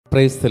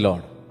Praise the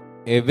Lord.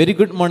 A very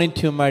good morning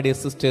to you, my dear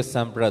sisters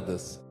and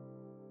brothers.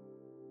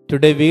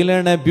 Today we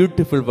learn a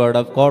beautiful word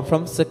of God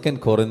from 2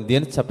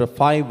 Corinthians chapter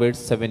 5 verse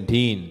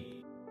 17.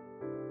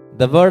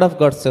 The word of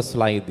God says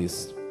like this: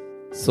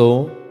 So,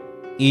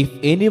 if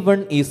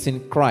anyone is in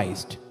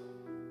Christ,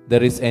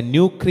 there is a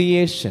new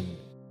creation.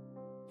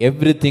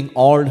 Everything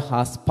old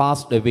has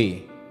passed away.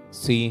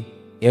 See,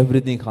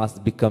 everything has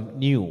become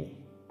new.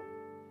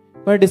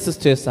 My dear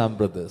sisters and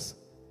brothers,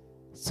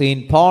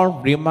 Saint Paul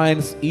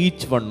reminds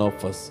each one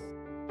of us,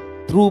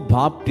 through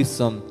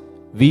baptism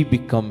we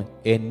become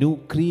a new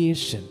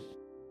creation.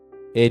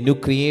 A new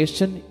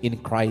creation in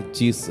Christ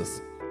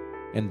Jesus.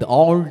 And the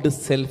old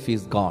self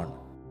is gone.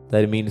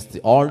 That means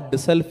the old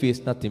self is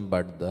nothing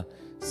but the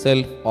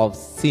self of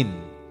sin,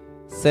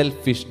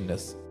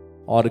 selfishness,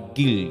 or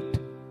guilt,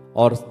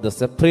 or the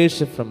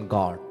separation from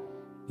God.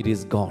 It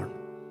is gone.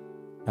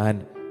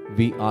 And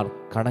we are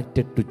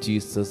connected to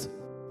Jesus.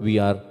 We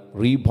are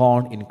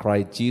reborn in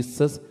Christ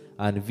Jesus,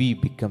 and we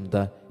become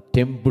the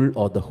temple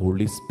of the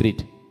Holy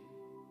Spirit.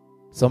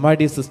 So, my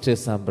dear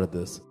sisters and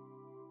brothers,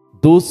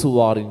 those who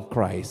are in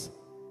Christ,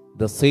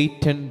 the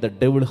Satan, the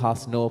devil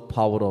has no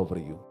power over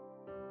you.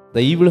 The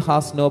evil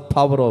has no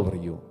power over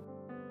you.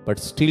 But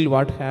still,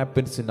 what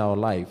happens in our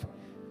life,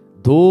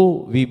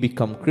 though we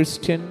become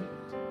Christian,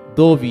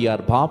 though we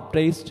are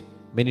baptized,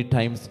 many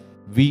times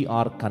we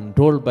are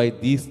controlled by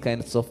these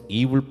kinds of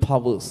evil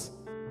powers.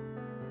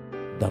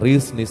 The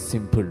reason is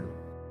simple.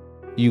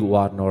 You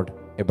are not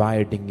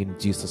abiding in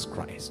Jesus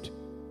Christ.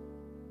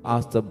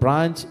 As the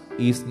branch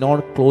is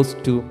not close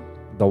to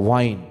the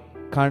vine,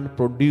 can't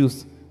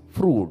produce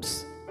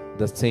fruits,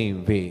 the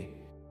same way,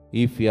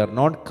 if we are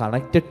not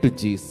connected to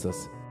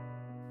Jesus,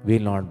 we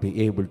will not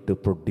be able to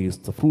produce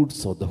the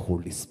fruits of the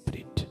Holy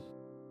Spirit.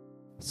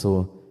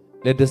 So,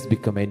 let us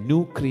become a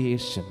new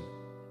creation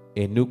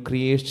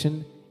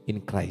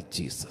in Christ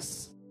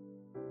Jesus.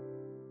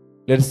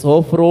 Let us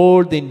offer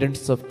all the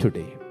intents of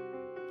today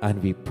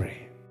and we pray.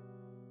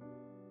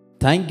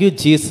 Thank you,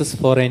 Jesus,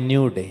 for a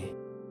new day.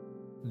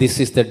 This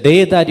is the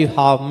day that you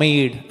have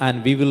made,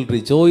 and we will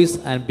rejoice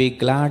and be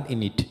glad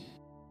in it.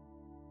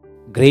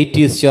 Great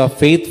is your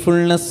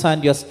faithfulness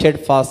and your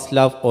steadfast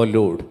love, O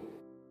Lord.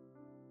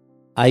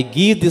 I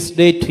give this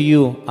day to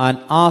you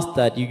and ask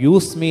that you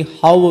use me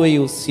however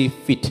you see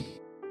fit.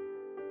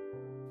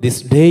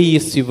 This day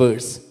is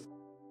yours.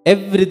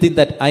 Everything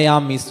that I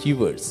am is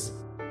yours.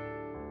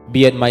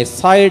 Be at my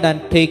side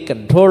and take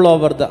control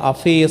over the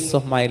affairs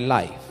of my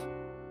life.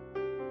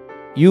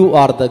 You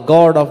are the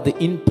God of the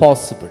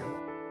impossible,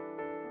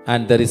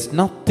 and there is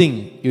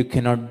nothing you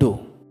cannot do.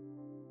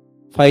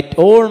 Fight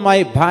all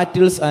my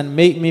battles and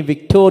make me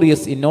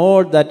victorious in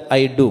all that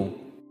I do.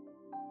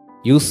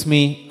 Use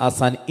me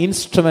as an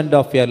instrument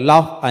of your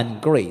love and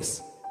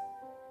grace.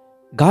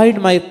 Guide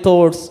my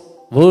thoughts,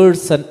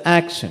 words, and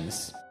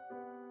actions,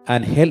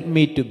 and help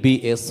me to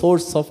be a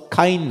source of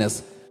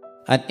kindness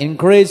and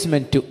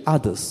encouragement to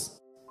others.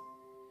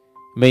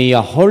 May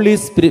your Holy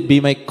Spirit be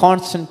my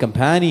constant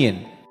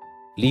companion,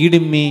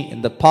 leading me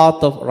in the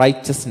path of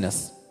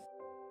righteousness.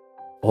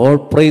 All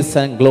praise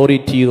and glory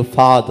to you,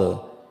 Father.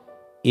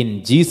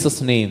 In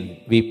Jesus' name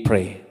we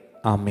pray.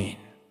 Amen.